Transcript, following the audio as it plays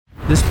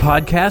This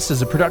podcast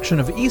is a production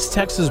of East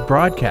Texas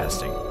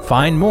Broadcasting.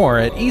 Find more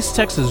at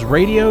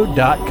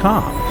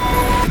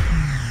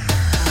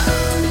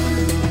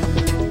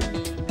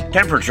easttexasradio.com.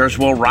 Temperatures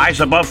will rise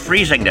above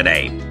freezing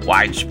today.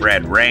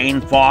 Widespread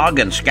rain, fog,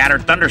 and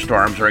scattered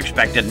thunderstorms are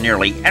expected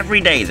nearly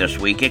every day this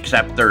week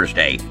except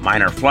Thursday.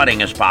 Minor flooding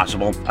is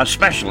possible,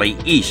 especially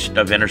east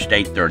of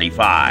Interstate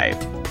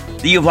 35.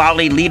 The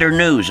Uvalde Leader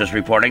News is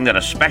reporting that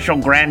a special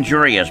grand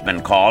jury has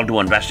been called to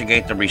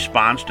investigate the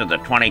response to the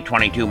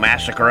 2022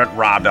 massacre at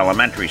Robb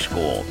Elementary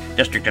School.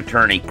 District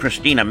Attorney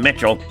Christina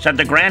Mitchell said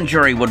the grand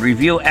jury would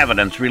review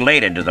evidence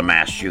related to the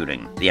mass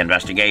shooting. The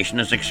investigation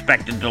is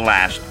expected to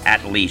last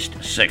at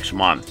least 6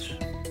 months.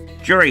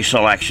 Jury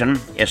selection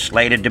is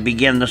slated to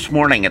begin this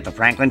morning at the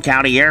Franklin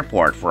County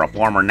Airport for a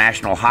former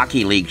National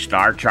Hockey League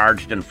star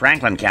charged in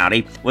Franklin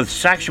County with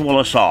sexual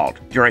assault.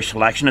 Jury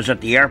selection is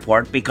at the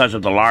airport because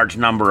of the large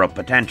number of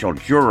potential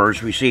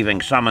jurors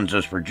receiving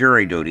summonses for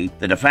jury duty.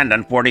 The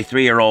defendant,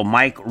 43-year-old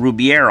Mike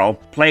Rubiero,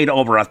 played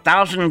over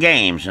 1,000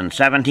 games in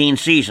 17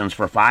 seasons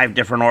for 5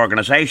 different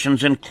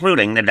organizations,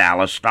 including the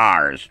Dallas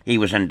Stars. He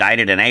was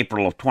indicted in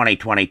April of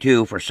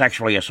 2022 for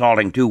sexually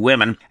assaulting 2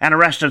 women and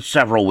arrested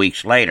several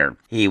weeks later.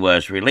 He was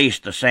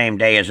released the same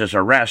day as his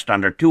arrest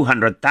under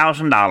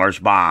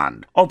 $200,000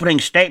 bond. Opening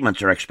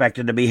statements are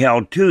expected to be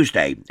held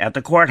Tuesday at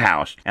the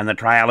courthouse, and the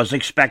trial is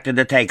expected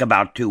to take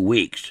about 2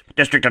 weeks.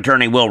 District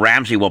Attorney Will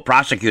Ramsey will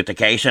prosecute the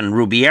case, and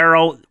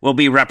Rubiero will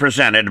be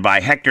represented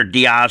by Hector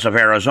Diaz of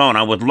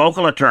Arizona, with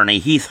local attorney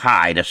Heath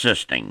Hyde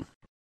assisting.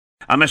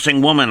 A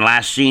missing woman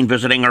last seen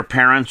visiting her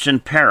parents in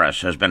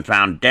Paris has been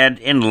found dead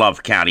in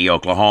Love County,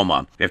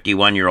 Oklahoma.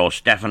 51-year-old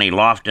Stephanie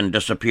Lofton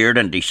disappeared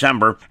in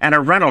December, and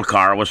her rental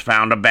car was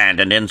found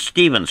abandoned in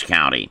Stevens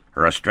County.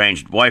 Her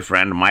estranged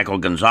boyfriend, Michael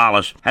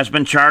Gonzalez, has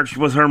been charged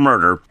with her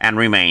murder and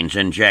remains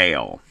in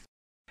jail.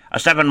 A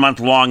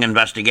 7-month-long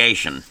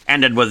investigation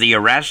ended with the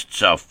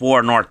arrests of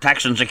 4 North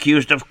Texans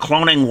accused of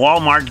cloning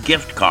Walmart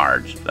gift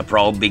cards. The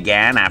probe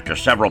began after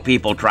several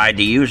people tried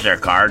to use their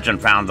cards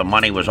and found the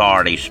money was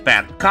already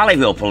spent.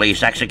 Colleyville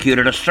police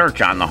executed a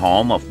search on the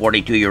home of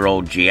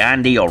 42-year-old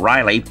Giandy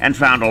O'Reilly and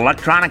found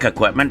electronic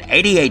equipment,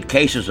 88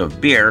 cases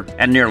of beer,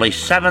 and nearly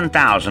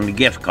 7,000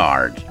 gift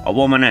cards. A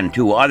woman and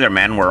 2 other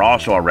men were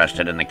also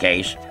arrested in the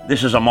case.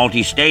 This is a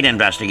multi-state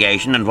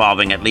investigation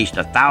involving at least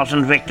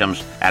 1,000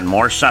 victims, and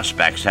more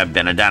suspects have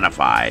been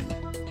identified.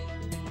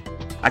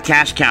 A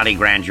Cass County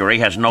grand jury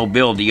has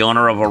no-billed the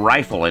owner of a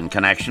rifle in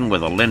connection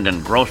with a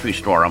Linden grocery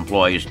store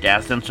employee's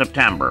death in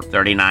September.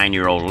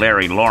 39-year-old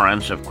Larry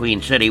Lawrence of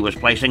Queen City was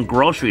placing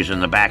groceries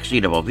in the back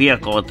seat of a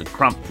vehicle at the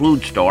Crump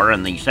Food Store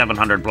in the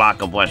 700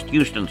 block of West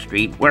Houston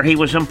Street, where he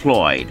was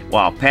employed.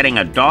 While petting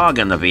a dog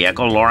in the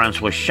vehicle,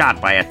 Lawrence was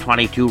shot by a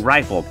 .22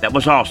 rifle that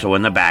was also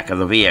in the back of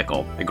the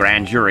vehicle. The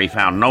grand jury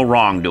found no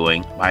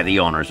wrongdoing by the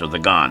owners of the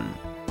gun.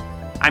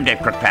 I'm Dave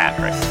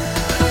Kirkpatrick.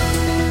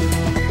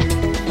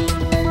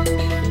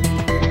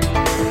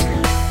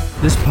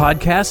 This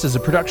podcast is a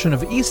production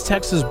of East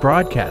Texas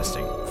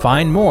Broadcasting.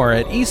 Find more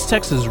at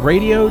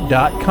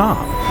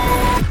easttexasradio.com.